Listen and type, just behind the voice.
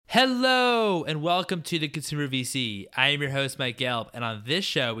Hello and welcome to the Consumer VC. I am your host, Mike Gelb, and on this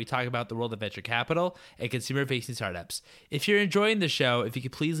show, we talk about the world of venture capital and consumer-facing startups. If you're enjoying the show, if you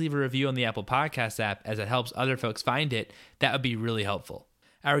could please leave a review on the Apple Podcast app as it helps other folks find it, that would be really helpful.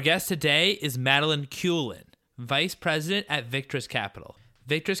 Our guest today is Madeline Keulen, Vice President at Victress Capital.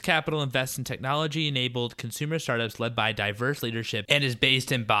 Victress Capital invests in technology-enabled consumer startups led by diverse leadership and is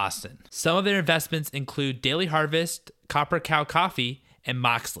based in Boston. Some of their investments include Daily Harvest, Copper Cow Coffee, and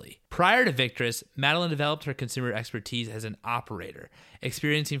Moxley. Prior to Victress, Madeline developed her consumer expertise as an operator,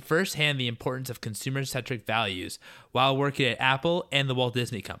 experiencing firsthand the importance of consumer-centric values while working at Apple and the Walt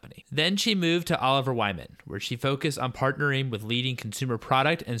Disney Company. Then she moved to Oliver Wyman, where she focused on partnering with leading consumer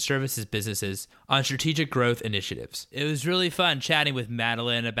product and services businesses on strategic growth initiatives. It was really fun chatting with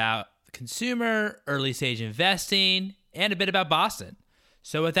Madeline about consumer, early-stage investing, and a bit about Boston.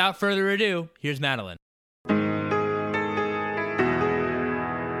 So without further ado, here's Madeline.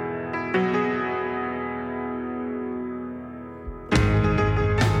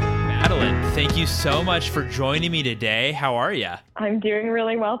 Thank you so much for joining me today. How are you? I'm doing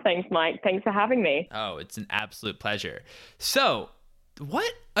really well, thanks, Mike. Thanks for having me. Oh, it's an absolute pleasure. So,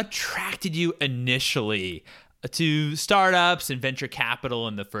 what attracted you initially to startups and venture capital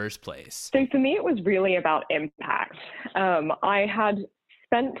in the first place? So for me, it was really about impact. I had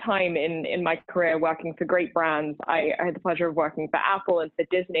spent time in my career working for great brands. I had the pleasure of working for Apple and for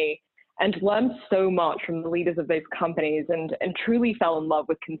Disney and learned so much from the leaders of those companies and truly fell in love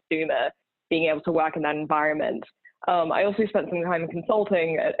with consumer being able to work in that environment. I also spent some time in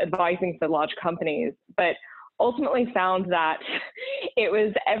consulting, advising for large companies, but ultimately found that it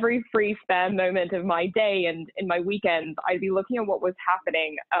was every free spare moment of my day and in my weekends, I'd be looking at what was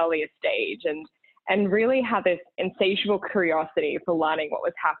happening earlier stage and really had this insatiable curiosity for learning what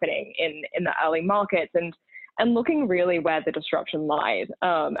was happening in the early markets and looking really where the disruption lied.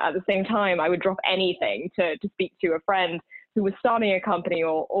 At the same time, I would drop anything to speak to a friend who was starting a company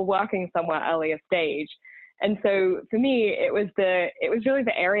or working somewhere earlier stage. And so for me, it was really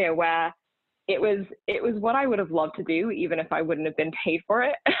the area where it was what I would have loved to do, even if I wouldn't have been paid for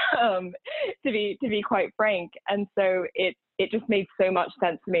it, to be quite frank. And so it just made so much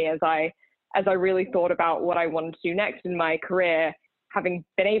sense to me as I really thought about what I wanted to do next in my career, having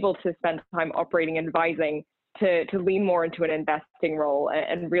been able to spend time operating and advising, to lean more into an investing role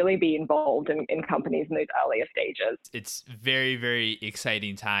and really be involved in companies in those earlier stages. It's very, very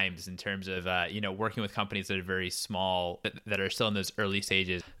exciting times in terms of, working with companies that are very small, that are still in those early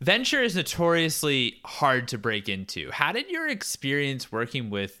stages. Venture is notoriously hard to break into. How did your experience working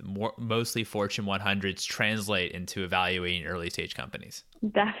with mostly Fortune 100s translate into evaluating early stage companies?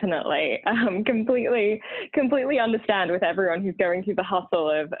 Definitely. Completely understand with everyone who's going through the hustle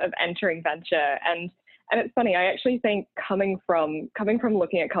of entering venture. And it's funny, I actually think coming from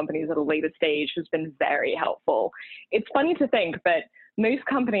looking at companies at a later stage has been very helpful. It's funny to think, but most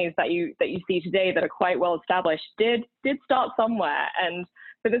companies that you see today that are quite well established did start somewhere. And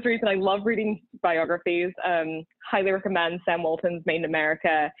for this reason, I love reading biographies. Highly recommend Sam Walton's Made in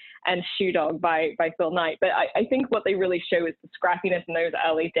America and Shoe Dog by Phil Knight. But I think what they really show is the scrappiness in those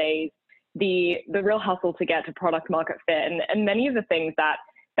early days, the real hustle to get to product market fit, and many of the things that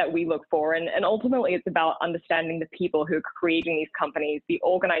we look for. And ultimately, it's about understanding the people who are creating these companies, the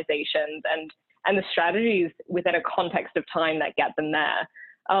organizations, and the strategies within a context of time that get them there.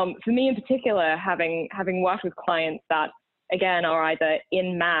 For me in particular, having worked with clients that, again, are either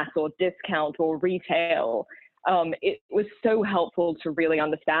in mass or discount or retail, it was so helpful to really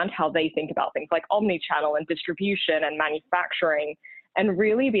understand how they think about things like omni-channel and distribution and manufacturing, and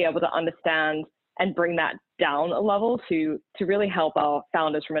really be able to understand and bring that down a level to really help our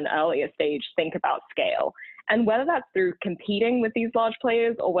founders from an earlier stage think about scale. And whether that's through competing with these large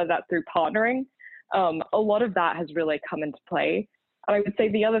players or whether that's through partnering, a lot of that has really come into play. And I would say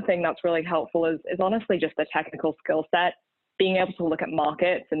the other thing that's really helpful is honestly just the technical skill set, being able to look at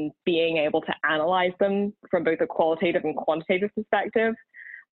markets and being able to analyze them from both a qualitative and quantitative perspective.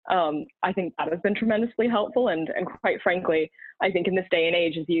 I think that has been tremendously helpful. And quite frankly, I think in this day and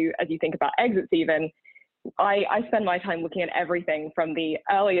age, as you think about exits even, I spend my time looking at everything from the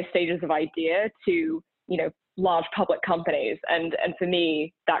earlier stages of idea to, large public companies. And for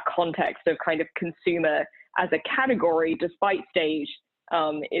me, that context of kind of consumer as a category, despite stage,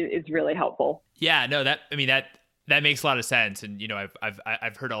 is really helpful. Yeah, no, that That makes a lot of sense, and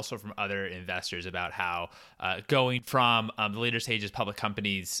I've heard also from other investors about how going from the later stages public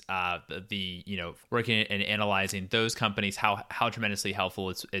companies, working and analyzing those companies, how tremendously helpful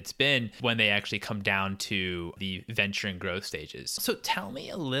it's been when they actually come down to the venture and growth stages. So tell me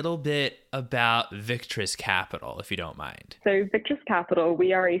a little bit about Victress Capital, if you don't mind. So Victress Capital,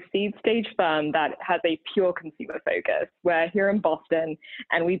 we are a seed stage firm that has a pure consumer focus. We're here in Boston,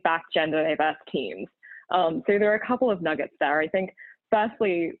 and we back gender diverse teams. So there are a couple of nuggets there. I think,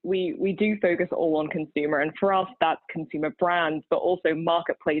 firstly, we do focus all on consumer. And for us, that's consumer brands, but also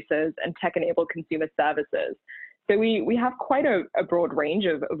marketplaces and tech-enabled consumer services. So we have quite a broad range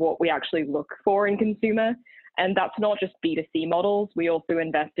of what we actually look for in consumer. And that's not just B2C models. We also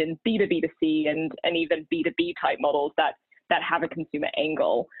invest in B2B2C and even B2B type models that have a consumer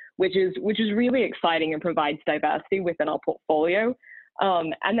angle, which is really exciting and provides diversity within our portfolio.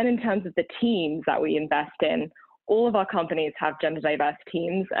 And then in terms of the teams that we invest in, all of our companies have gender diverse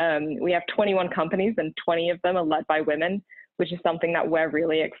teams. We have 21 companies and 20 of them are led by women, which is something that we're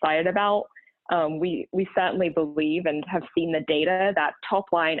really excited about. We certainly believe and have seen the data that top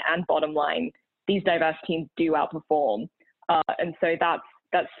line and bottom line, these diverse teams do outperform. And so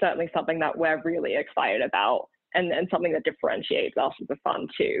that's certainly something that we're really excited about and something that differentiates us as a fund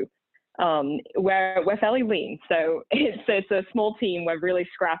too. We're fairly lean, so it's a small team. We're really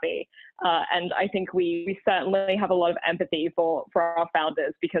scrappy, and I think we certainly have a lot of empathy for our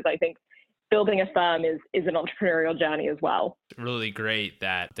founders, because I think building a firm is an entrepreneurial journey as well. Really great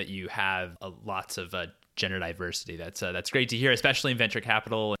that you have lots of gender diversity. That's great to hear, especially in venture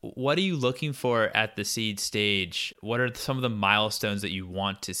capital. What are you looking for at the seed stage? What are some of the milestones that you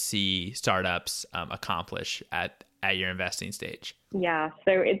want to see startups accomplish at your investing stage? Yeah,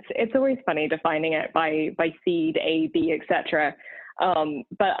 so it's always funny defining it by seed, A, B, etc.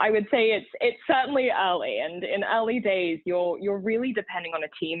 But I would say it's certainly early, and in early days, you're really depending on a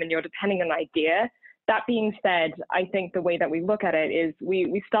team and you're depending on an idea. That being said, I think the way that we look at it is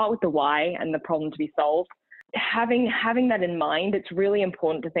we start with the why and the problem to be solved. Having that in mind, it's really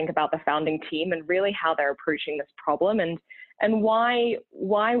important to think about the founding team and really how they're approaching this problem and why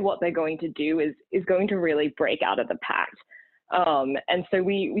what they're going to do is going to really break out of the pack. And so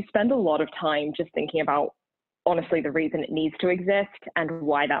we spend a lot of time just thinking about, honestly, the reason it needs to exist and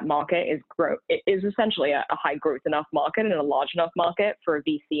why that market is essentially a high growth enough market and a large enough market for a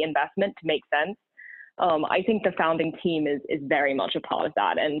VC investment to make sense. I think the founding team is very much a part of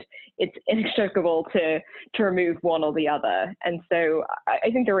that, and it's inextricable to remove one or the other. And so I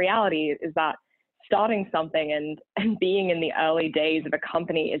think the reality is that starting something and being in the early days of a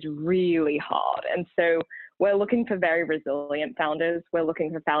company is really hard. And so we're looking for very resilient founders. We're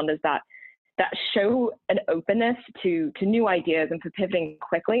looking for founders that show an openness to new ideas and for pivoting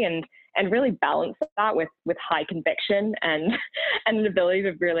quickly and really balance that with high conviction and an ability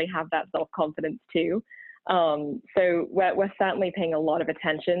to really have that self-confidence too. So we're certainly paying a lot of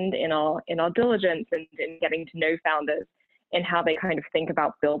attention in our diligence and in getting to know founders and how they kind of think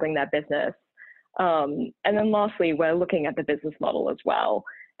about building their business. And then lastly, we're looking at the business model as well.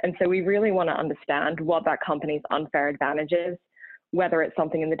 And so we really want to understand what that company's unfair advantage is, whether it's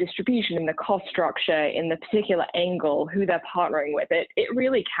something in the distribution, in the cost structure, in the particular angle, who they're partnering with. It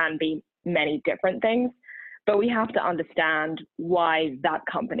really can be many different things, but we have to understand why that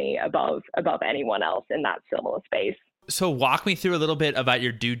company above anyone else in that similar space. So walk me through a little bit about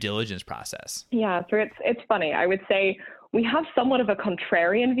your due diligence process. Yeah, so it's funny. I would say we have somewhat of a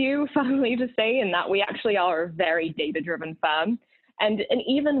contrarian view, funnily to say, in that we actually are a very data-driven firm, and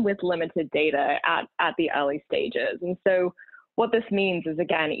even with limited data at the early stages. And so what this means is,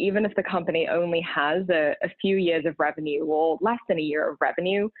 again, even if the company only has a few years of revenue or less than a year of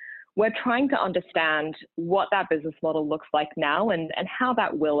revenue, we're trying to understand what that business model looks like now and how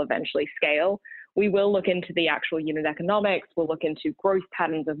that will eventually scale. We will look into the actual unit economics. We'll look into growth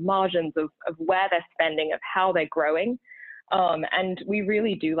patterns of margins of where they're spending, of how they're growing. And we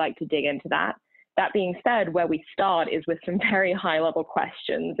really do like to dig into that. That being said, where we start is with some very high-level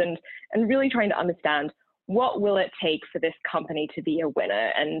questions and really trying to understand what will it take for this company to be a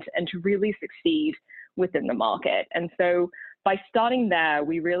winner and to really succeed within the market. And so by starting there,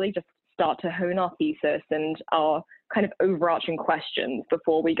 we really just start to hone our thesis and our kind of overarching questions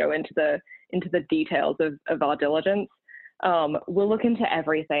before we go into the details of our diligence. We'll look into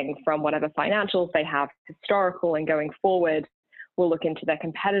everything from whatever financials they have, historical and going forward. We'll look into their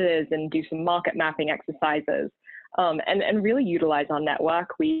competitors and do some market mapping exercises, and really utilize our network.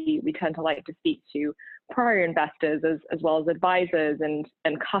 We tend to like to speak to prior investors as well as advisors and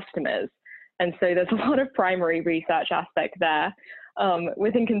customers. And so there's a lot of primary research aspect there.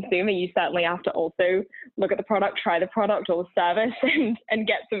 Within consumer, you certainly have to also look at the product, try the product or service, and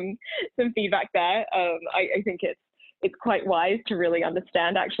get some feedback there. I think it's quite wise to really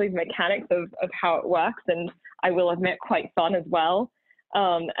understand actually the mechanics of how it works, and I will admit quite fun as well.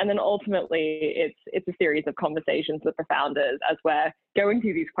 And then ultimately, it's a series of conversations with the founders as we're going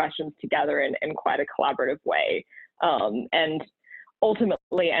through these questions together in quite a collaborative way, and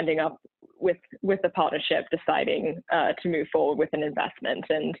ultimately ending up with the partnership deciding to move forward with an investment.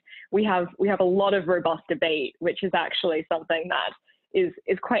 And we have a lot of robust debate, which is actually something that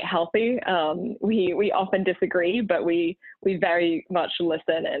is quite healthy. We often disagree, but we very much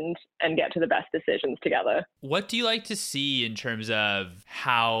listen and get to the best decisions together. What do you like to see in terms of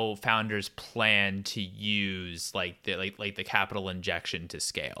how founders plan to use like the capital injection to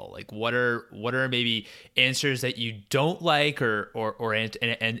scale? Like what are maybe answers that you don't like or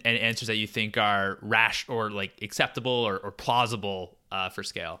answers that you think are rash or like acceptable or plausible for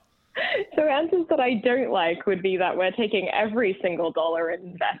scale? So answers that I don't like would be that we're taking every single dollar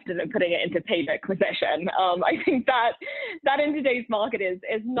invested and putting it into paid acquisition. I think that in today's market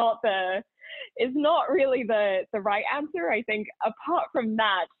is not really the right answer. I think apart from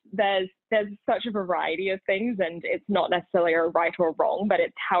that, there's such a variety of things, and it's not necessarily a right or wrong, but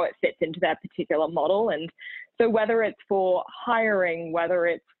it's how it fits into their particular model. And so whether it's for hiring, whether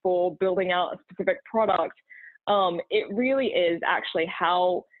it's for building out a specific product, it really is actually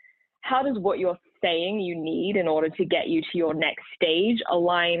how does what you're saying you need in order to get you to your next stage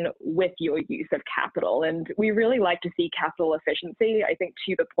align with your use of capital? And we really like to see capital efficiency. I think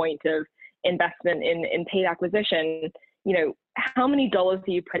to the point of investment in paid acquisition, how many dollars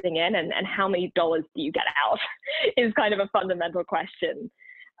are you putting in and how many dollars do you get out is kind of a fundamental question.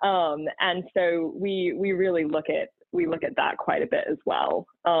 And so we really look at that quite a bit as well.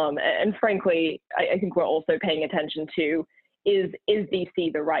 And frankly, I think we're also paying attention to is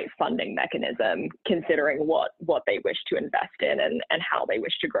VC the right funding mechanism, considering what they wish to invest in and how they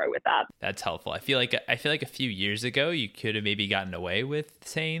wish to grow with that. That's helpful. I feel like a few years ago you could have maybe gotten away with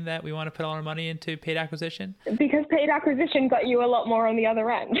saying that we want to put all our money into paid acquisition. Because paid acquisition got you a lot more on the other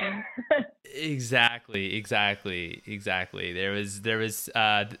end. Exactly. There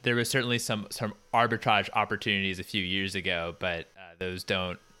was certainly some arbitrage opportunities a few years ago, but those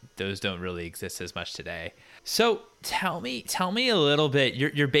don't really exist as much today. So tell me a little bit.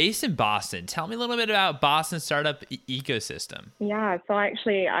 You're based in Boston. Tell me a little bit about Boston's startup ecosystem. Yeah, so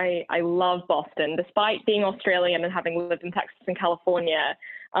actually I love Boston, despite being Australian and having lived in Texas and California,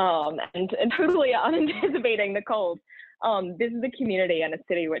 and totally unanticipating the cold. This is a community and a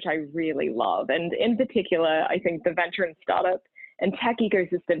city which I really love, and in particular, I think the venture and startup and tech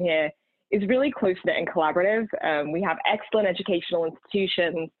ecosystem here is really close-knit and collaborative. We have excellent educational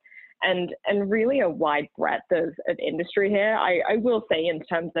institutions and really a wide breadth of industry here. I will say in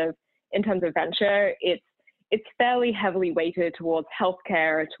terms of venture, it's fairly heavily weighted towards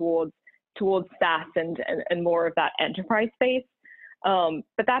healthcare, towards SaaS and more of that enterprise space.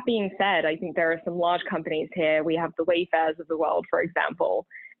 But that being said, I think there are some large companies here. We have the Wayfairs of the world, for example.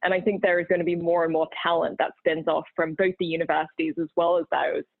 And I think there is going to be more and more talent that spins off from both the universities as well as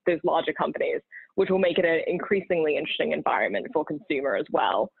those larger companies, which will make it an increasingly interesting environment for consumer as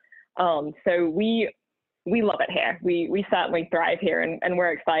well. So we love it here. We certainly thrive here, and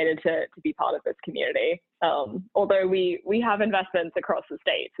we're excited to be part of this community. Although we have investments across the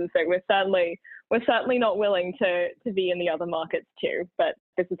states, and so we're certainly not willing to be in the other markets too. But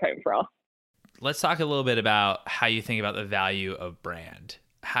this is home for us. Let's talk a little bit about how you think about the value of brand.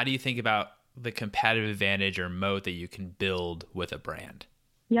 How do you think about the competitive advantage or moat that you can build with a brand?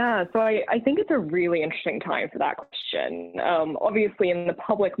 Yeah, so I think it's a really interesting time for that question. Obviously, in the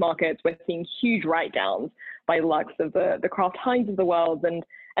public markets, we're seeing huge write-downs by Lux of the Kraft Heinz of the world,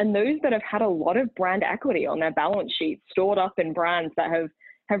 and those that have had a lot of brand equity on their balance sheets stored up in brands that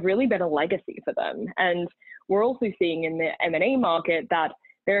have really been a legacy for them. And we're also seeing in the M&A market that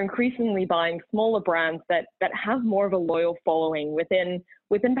they're increasingly buying smaller brands that have more of a loyal following within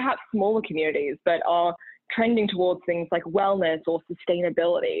perhaps smaller communities, but are trending towards things like wellness or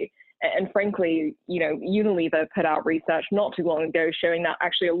sustainability. And frankly, Unilever put out research not too long ago showing that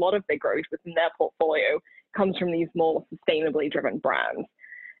actually a lot of their growth within their portfolio comes from these more sustainably driven brands.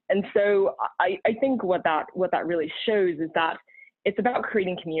 And so I think what that really shows is that it's about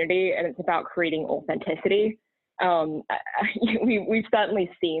creating community and it's about creating authenticity. We've certainly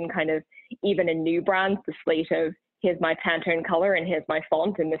seen kind of even in new brands, the slate of here's my Pantone color and here's my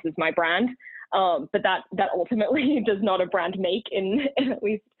font and this is my brand. But that ultimately does not a brand make in at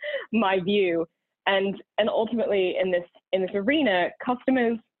least my view. And ultimately in this arena,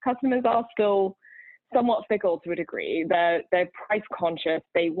 customers are still somewhat fickle to a degree. They're price conscious.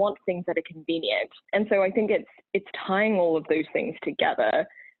 They want things that are convenient. And so I think it's tying all of those things together.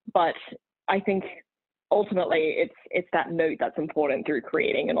 But I think ultimately it's that note that's important through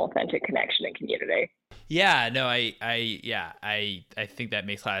creating an authentic connection and community. Yeah, no, I think that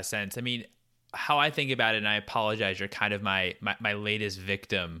makes a lot of sense. I mean, how I think about it, and I apologize, you're kind of my latest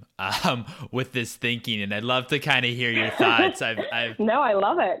victim with this thinking, and I'd love to kind of hear your thoughts. No, I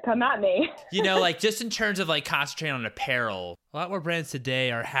love it. Come at me. Like just in terms of like concentrating on apparel, a lot more brands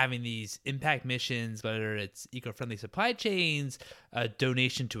today are having these impact missions, whether it's eco-friendly supply chains, a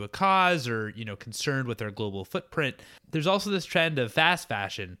donation to a cause, or, concerned with their global footprint. There's also this trend of fast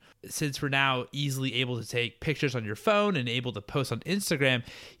fashion. Since we're now easily able to take pictures on your phone and able to post on Instagram,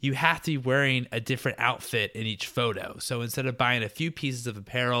 you have to be wearing a different outfit in each photo. So instead of buying a few pieces of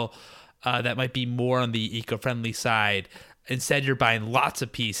apparel that might be more on the eco-friendly side, instead you're buying lots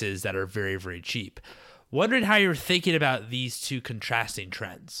of pieces that are very, very cheap. Wondering how you're thinking about these two contrasting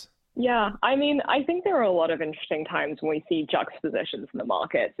trends. Yeah, I mean, I think there are a lot of interesting times when we see juxtapositions in the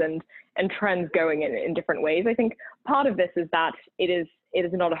markets and trends going in different ways. I think part of this is that it is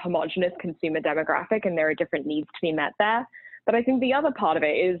not a homogenous consumer demographic and there are different needs to be met there. But I think the other part of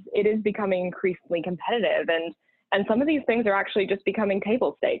it is becoming increasingly competitive, and some of these things are actually just becoming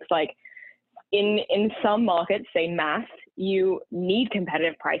table stakes. Like in some markets, say mass, you need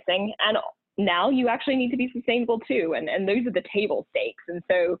competitive pricing, and now you actually need to be sustainable too. And those are the table stakes. And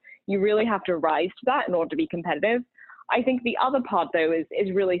so you really have to rise to that in order to be competitive. I think the other part, though,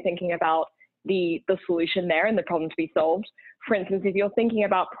 is really thinking about the solution there and the problem to be solved. For instance, if you're thinking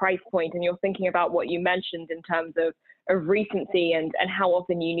about price point and you're thinking about what you mentioned in terms of recency and how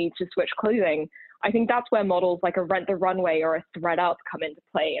often you need to switch clothing, I think that's where models like a Rent the Runway or a ThredUp come into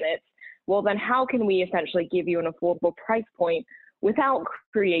play. And it's, well, then how can we essentially give you an affordable price point without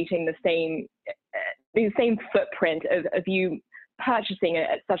creating the same footprint of you purchasing it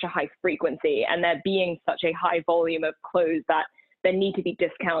at such a high frequency and there being such a high volume of clothes that then need to be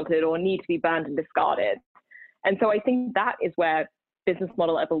discounted or need to be burned and discarded. And so I think that is where business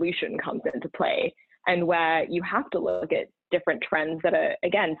model evolution comes into play, and where you have to look at different trends that are,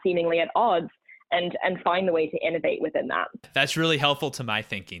 again, seemingly at odds and find the way to innovate within that. That's really helpful to my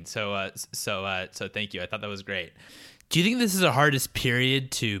thinking. So thank you. I thought that was great. Do you think this is the hardest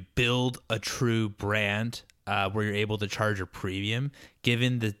period to build a true brand where you're able to charge a premium,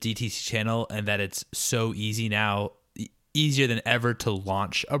 given the DTC channel and that it's so easy now, easier than ever to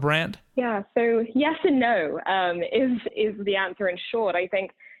launch a brand? Yeah, so yes and no is the answer in short. I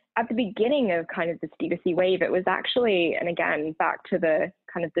think at the beginning of kind of this D2C wave, it was actually, and again, back to the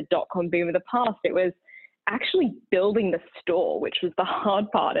kind of the dot-com boom of the past, it was actually building the store, which was the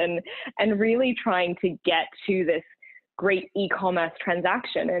hard part, and really trying to get to this great e-commerce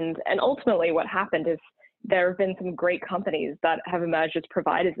transaction. And ultimately what happened is there have been some great companies that have emerged as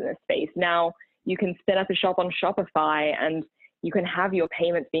providers in this space. Now you can spin up a shop on Shopify and you can have your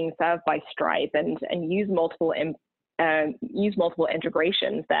payments being served by Stripe and use multiple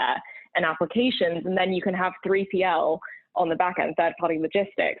integrations there and applications. And then you can have 3PL on the back end, third party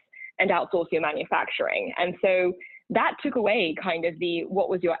logistics, and outsource your manufacturing. And so that took away kind of what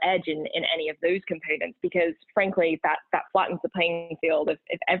was your edge in any of those components, because frankly, that flattens the playing field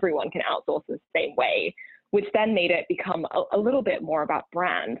if everyone can outsource the same way, which then made it become a little bit more about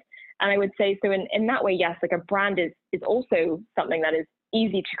brand. And I would say, so in that way, yes, like a brand is also something that is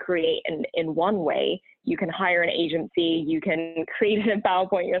easy to create in one way. You can hire an agency, you can create it in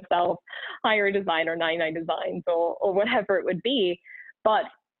PowerPoint yourself, hire a designer, 99 Designs or whatever it would be. But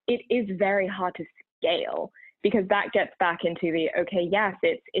it is very hard to scale, because that gets back into okay, yes,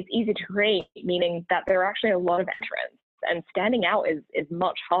 it's easy to create, meaning that there are actually a lot of entrants, and standing out is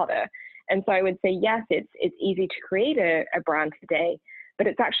much harder. And so I would say, yes, it's easy to create a brand today, but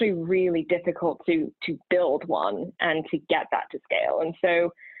it's actually really difficult to build one and to get that to scale. And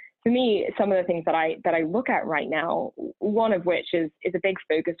so for me, some of the things that I look at right now, one of which is a big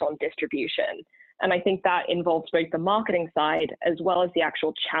focus on distribution. And I think that involves both the marketing side as well as the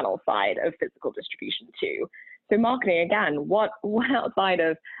actual channel side of physical distribution too. So marketing, again, what outside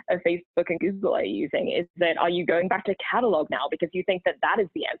of Facebook and Google are you using? Are you going back to catalog now because you think that is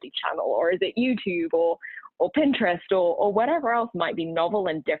the empty channel? Or is it YouTube or Pinterest or whatever else might be novel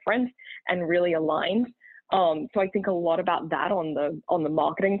and different and really aligned? So I think a lot about that on the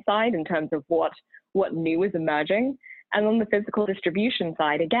marketing side in terms of what new is emerging. And on the physical distribution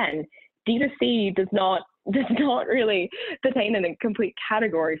side, again, D2C does not really pertain in a complete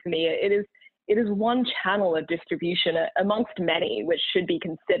category for me. It is one channel of distribution amongst many, which should be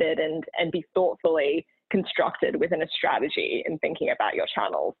considered and be thoughtfully constructed within a strategy in thinking about your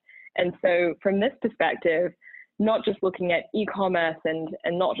channels. And so from this perspective, not just looking at e-commerce and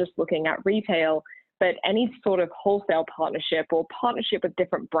not just looking at retail, but any sort of wholesale partnership or partnership with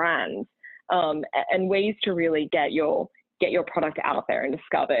different brands, and ways to really get your product out there and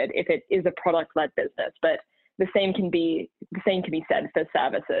discovered if it is a product-led business. But the same can be said for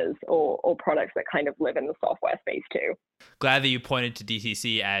services or products that kind of live in the software space too. Glad that you pointed to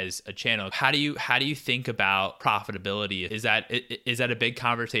DTC as a channel. How do you think about profitability? Is that a big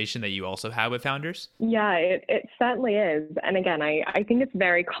conversation that you also have with founders? Yeah, it certainly is. And again, I think it's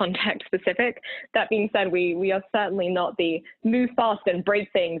very context specific. That being said, we are certainly not the move fast and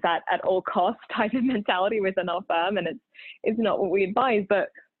break things at all costs type of mentality within our firm, and it's not what we advise. But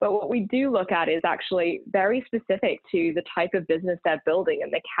what we do look at is actually very specific to the type of business they're building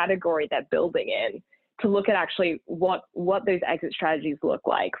and the category they're building in, to look at actually what those exit strategies look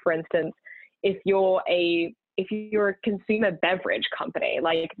like. For instance, if you're a consumer beverage company,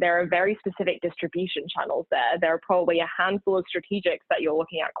 like there are very specific distribution channels there. There are probably a handful of strategics that you're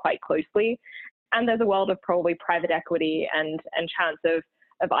looking at quite closely. And there's a world of probably private equity and chance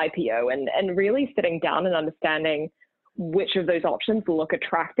of IPO and really sitting down and understanding which of those options look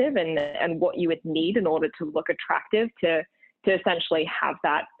attractive and what you would need in order to look attractive to essentially have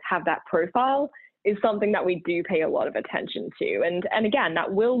that profile is something that we do pay a lot of attention to. And again,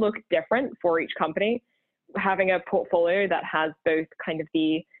 that will look different for each company. Having a portfolio that has both kind of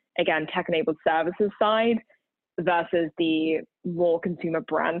the, again, tech-enabled services side versus the more consumer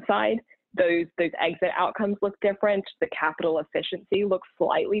brand side, those exit outcomes look different. The capital efficiency looks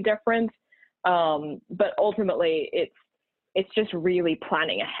slightly different. But ultimately, it's just really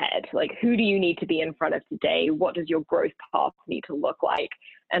planning ahead. Like, who do you need to be in front of today? What does your growth path need to look like?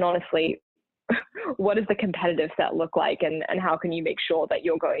 And honestly, what does the competitive set look like, and how can you make sure that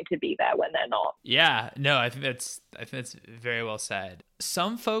you're going to be there when they're not? Yeah, no, I think that's very well said.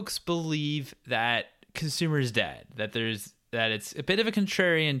 Some folks believe that consumer is dead, that it's a bit of a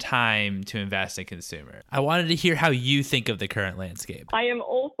contrarian time to invest in consumer. I wanted to hear how you think of the current landscape. I am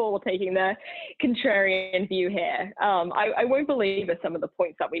all for taking the contrarian view here. I won't belabor some of the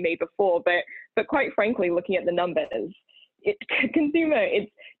points that we made before, but quite frankly, looking at the numbers,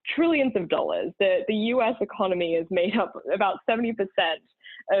 it's trillions of dollars. The US economy is made up about 70%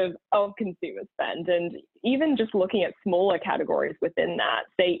 of consumer spend. And even just looking at smaller categories within that,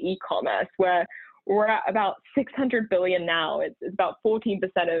 say e-commerce, where we're at about 600 billion now. It's about 14%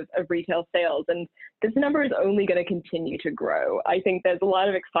 of retail sales. And this number is only going to continue to grow. I think there's a lot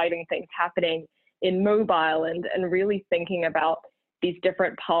of exciting things happening in mobile and really thinking about these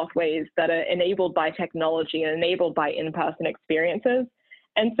different pathways that are enabled by technology and enabled by in-person experiences.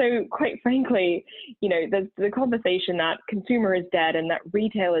 And so, quite frankly, there's the conversation that consumer is dead and that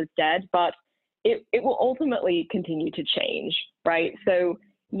retail is dead, but it will ultimately continue to change, right? So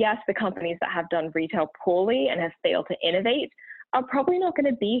yes, the companies that have done retail poorly and have failed to innovate are probably not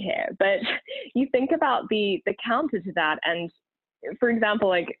going to be here. But you think about the counter to that, and for example,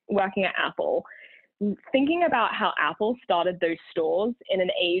 like working at Apple, thinking about how Apple started those stores in an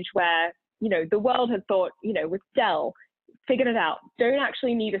age where, the world had thought, with Dell, figured it out, don't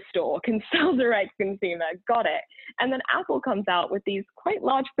actually need a store, can sell direct consumer, got it. And then Apple comes out with these quite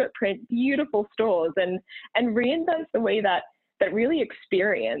large footprint, beautiful stores and reinvents the way that really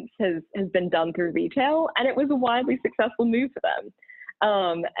experience has been done through retail. And it was a wildly successful move for them.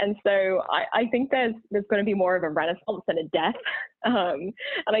 And so I think there's going to be more of a renaissance than a death. And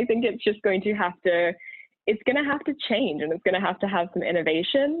I think it's just going to have to change, and it's going to have some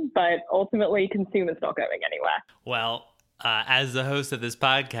innovation, but ultimately consumers not going anywhere. Well, as the host of this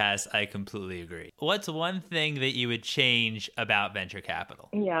podcast, I completely agree. What's one thing that you would change about venture capital?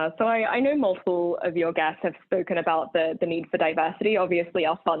 Yeah, so I know multiple of your guests have spoken about the need for diversity. Obviously,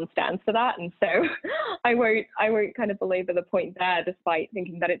 our fund stands for that. And so I won't kind of belabor the point there, despite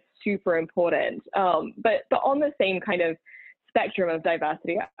thinking that it's super important. But on the same kind of spectrum of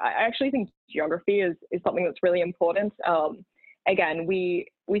diversity, I actually think geography is something that's really important. Again, we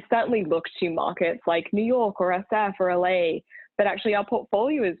certainly look to markets like New York or SF or LA, but actually our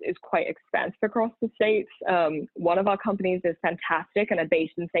portfolio is quite expansive across the states. One of our companies is fantastic and are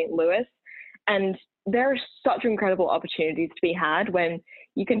based in St. Louis. And there are such incredible opportunities to be had when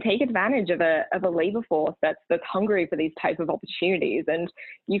you can take advantage of a labor force that's hungry for these types of opportunities. And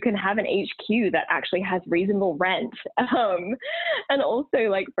you can have an HQ that actually has reasonable rent. And also,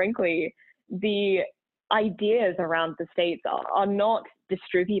 like, frankly, the ideas around the states are not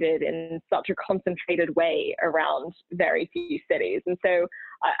distributed in such a concentrated way around very few cities. And so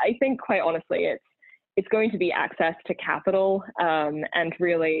I think, quite honestly, it's going to be access to capital and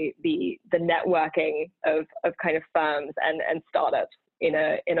really the networking of kind of firms and startups in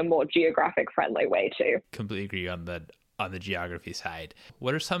a more geographic friendly way too. Completely agree on the geography side.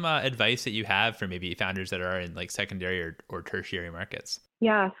 What are some advice that you have for maybe founders that are in like secondary or tertiary markets?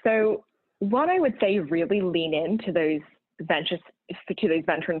 Yeah. So what I would say, really lean into those venture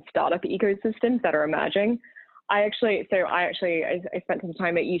and startup ecosystems that are emerging. I spent some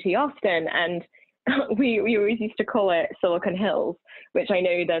time at UT Austin, and we always used to call it Silicon Hills, which I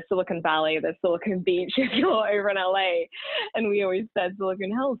know there's Silicon Valley, there's Silicon Beach if you're over in LA, and we always said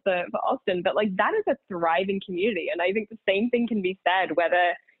Silicon Hills for Austin. But like, that is a thriving community, and I think the same thing can be said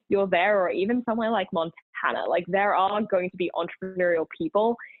whether you're there or even somewhere like Montana. Like, there are going to be entrepreneurial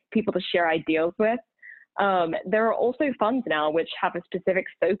people to share ideas with. There are also funds now which have a specific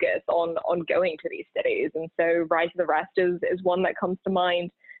focus on going to these cities. And so Rise of the Rest is one that comes to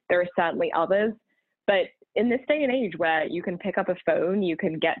mind. There are certainly others. But in this day and age where you can pick up a phone, you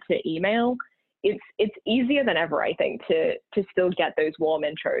can get to email, it's easier than ever, I think, to still get those warm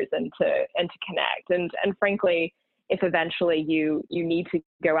intros and to connect. And frankly, if eventually you need to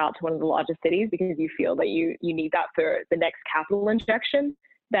go out to one of the larger cities because you feel that you need that for the next capital injection,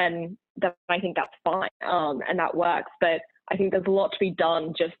 then I think that's fine, and that works. But I think there's a lot to be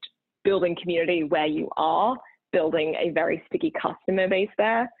done just building community where you are, building a very sticky customer base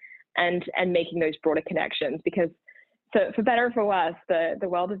there, and making those broader connections. Because for better or for worse, the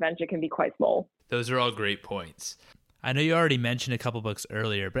world of venture can be quite small. Those are all great points. I know you already mentioned a couple books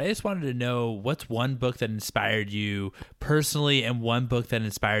earlier, but I just wanted to know, what's one book that inspired you personally and one book that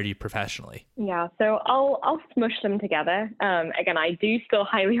inspired you professionally? Yeah, so I'll smush them together. Again, I do still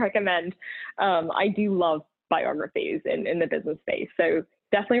highly recommend. I do love biographies in the business space. So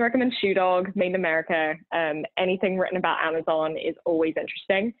definitely recommend Shoe Dog, Made in America. Anything written about Amazon is always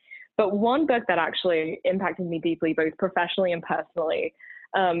interesting. But one book that actually impacted me deeply, both professionally and personally,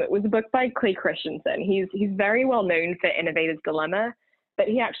 it was a book by Clay Christensen. He's very well known for Innovator's Dilemma, but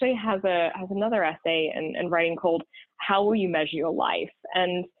he actually has another essay and writing called How Will You Measure Your Life?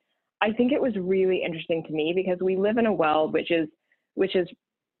 And I think it was really interesting to me because we live in a world which is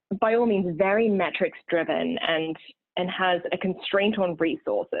by all means very metrics driven and has a constraint on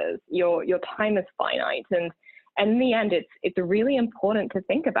resources. Your time is finite, and in the end, it's really important to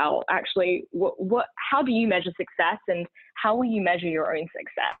think about actually how do you measure success and how will you measure your own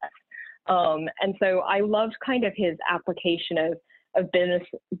success? And so I loved kind of his application of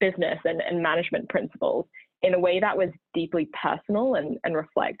business and management principles in a way that was deeply personal and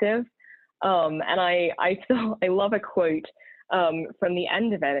reflective. And I love a quote from the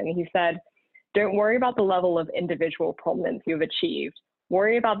end of it, and he said, "Don't worry about the level of individual prominence you've achieved.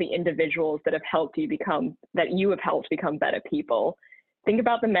 Worry about the individuals that you have helped become better people. Think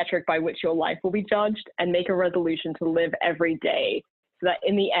about the metric by which your life will be judged and make a resolution to live every day so that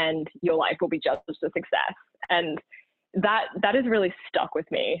in the end, your life will be judged as a success." And that has really stuck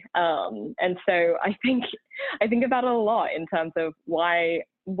with me. And so I think about it a lot in terms of why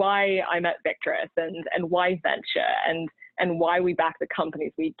I'm at Victress and why venture and why we back the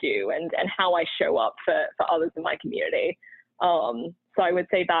companies we do and how I show up for others in my community. So I would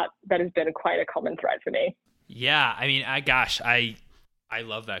say that has been quite a common thread for me. Yeah, I mean, I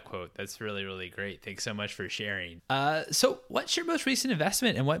love that quote. That's really, really great. Thanks so much for sharing. So what's your most recent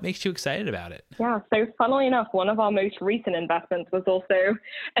investment and what makes you excited about it? Yeah, so funnily enough, one of our most recent investments was also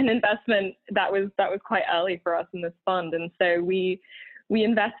an investment that was quite early for us in this fund. And so we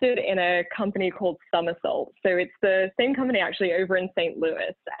invested in a company called Somersault. So it's the same company actually over in St.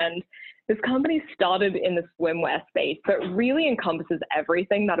 Louis. And this company started in the swimwear space, but really encompasses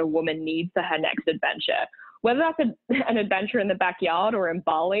everything that a woman needs for her next adventure. Whether that's an adventure in the backyard or in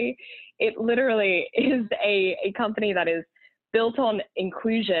Bali, it literally is a company that is built on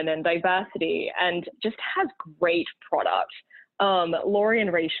inclusion and diversity and just has great product. Laurie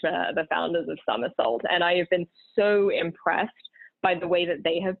and Reshma are the founders of Somersault, and I have been so impressed by the way that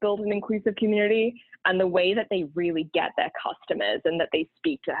they have built an inclusive community and the way that they really get their customers and that they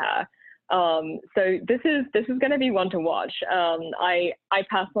speak to her. So this is going to be one to watch. I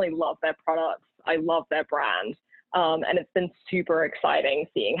personally love their products. I love their brand. And it's been super exciting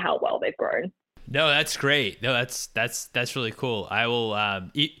seeing how well they've grown. No, that's great. No, that's really cool. I will,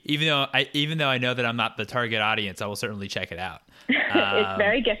 even though I know that I'm not the target audience, I will certainly check it out. It's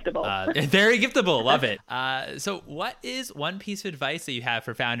very giftable. Very giftable. Love it. So what is one piece of advice that you have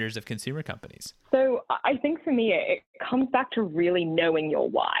for founders of consumer companies? So I think for me, it comes back to really knowing your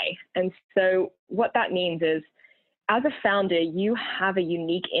why. And so what that means is, as a founder, you have a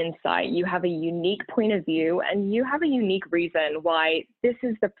unique insight, you have a unique point of view, and you have a unique reason why this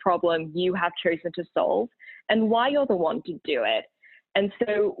is the problem you have chosen to solve and why you're the one to do it. And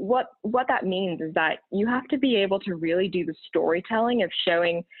so what that means is that you have to be able to really do the storytelling of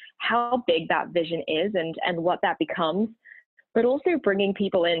showing how big that vision is and what that becomes, but also bringing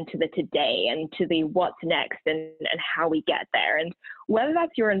people into the today and to the what's next and how we get there. And whether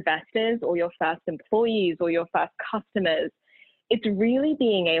that's your investors or your first employees or your first customers, it's really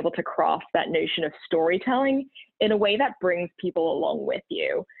being able to craft that notion of storytelling in a way that brings people along with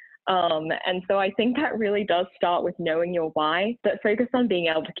you. And so I think that really does start with knowing your why, but focus on being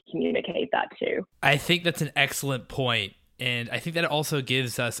able to communicate that too. I think that's an excellent point. And I think that it also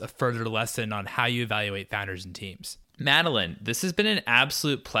gives us a further lesson on how you evaluate founders and teams. Madeline, this has been an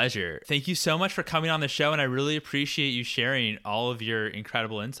absolute pleasure. Thank you so much for coming on the show, and I really appreciate you sharing all of your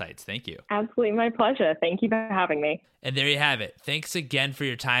incredible insights. Thank you. Absolutely, my pleasure. Thank you for having me. And there you have it. Thanks again for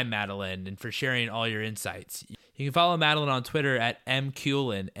your time, Madeline, and for sharing all your insights. You can follow Madeline on Twitter at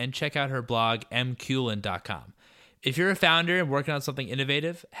 @mkeulen and check out her blog, mkeulen.com. If you're a founder and working on something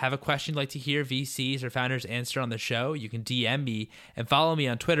innovative, have a question you'd like to hear VCs or founders answer on the show, you can DM me and follow me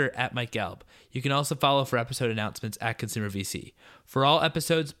on Twitter at Mike Gelb. You can also follow for episode announcements at Consumer VC. For all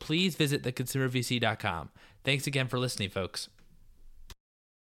episodes, please visit theconsumervc.com. Thanks again for listening, folks.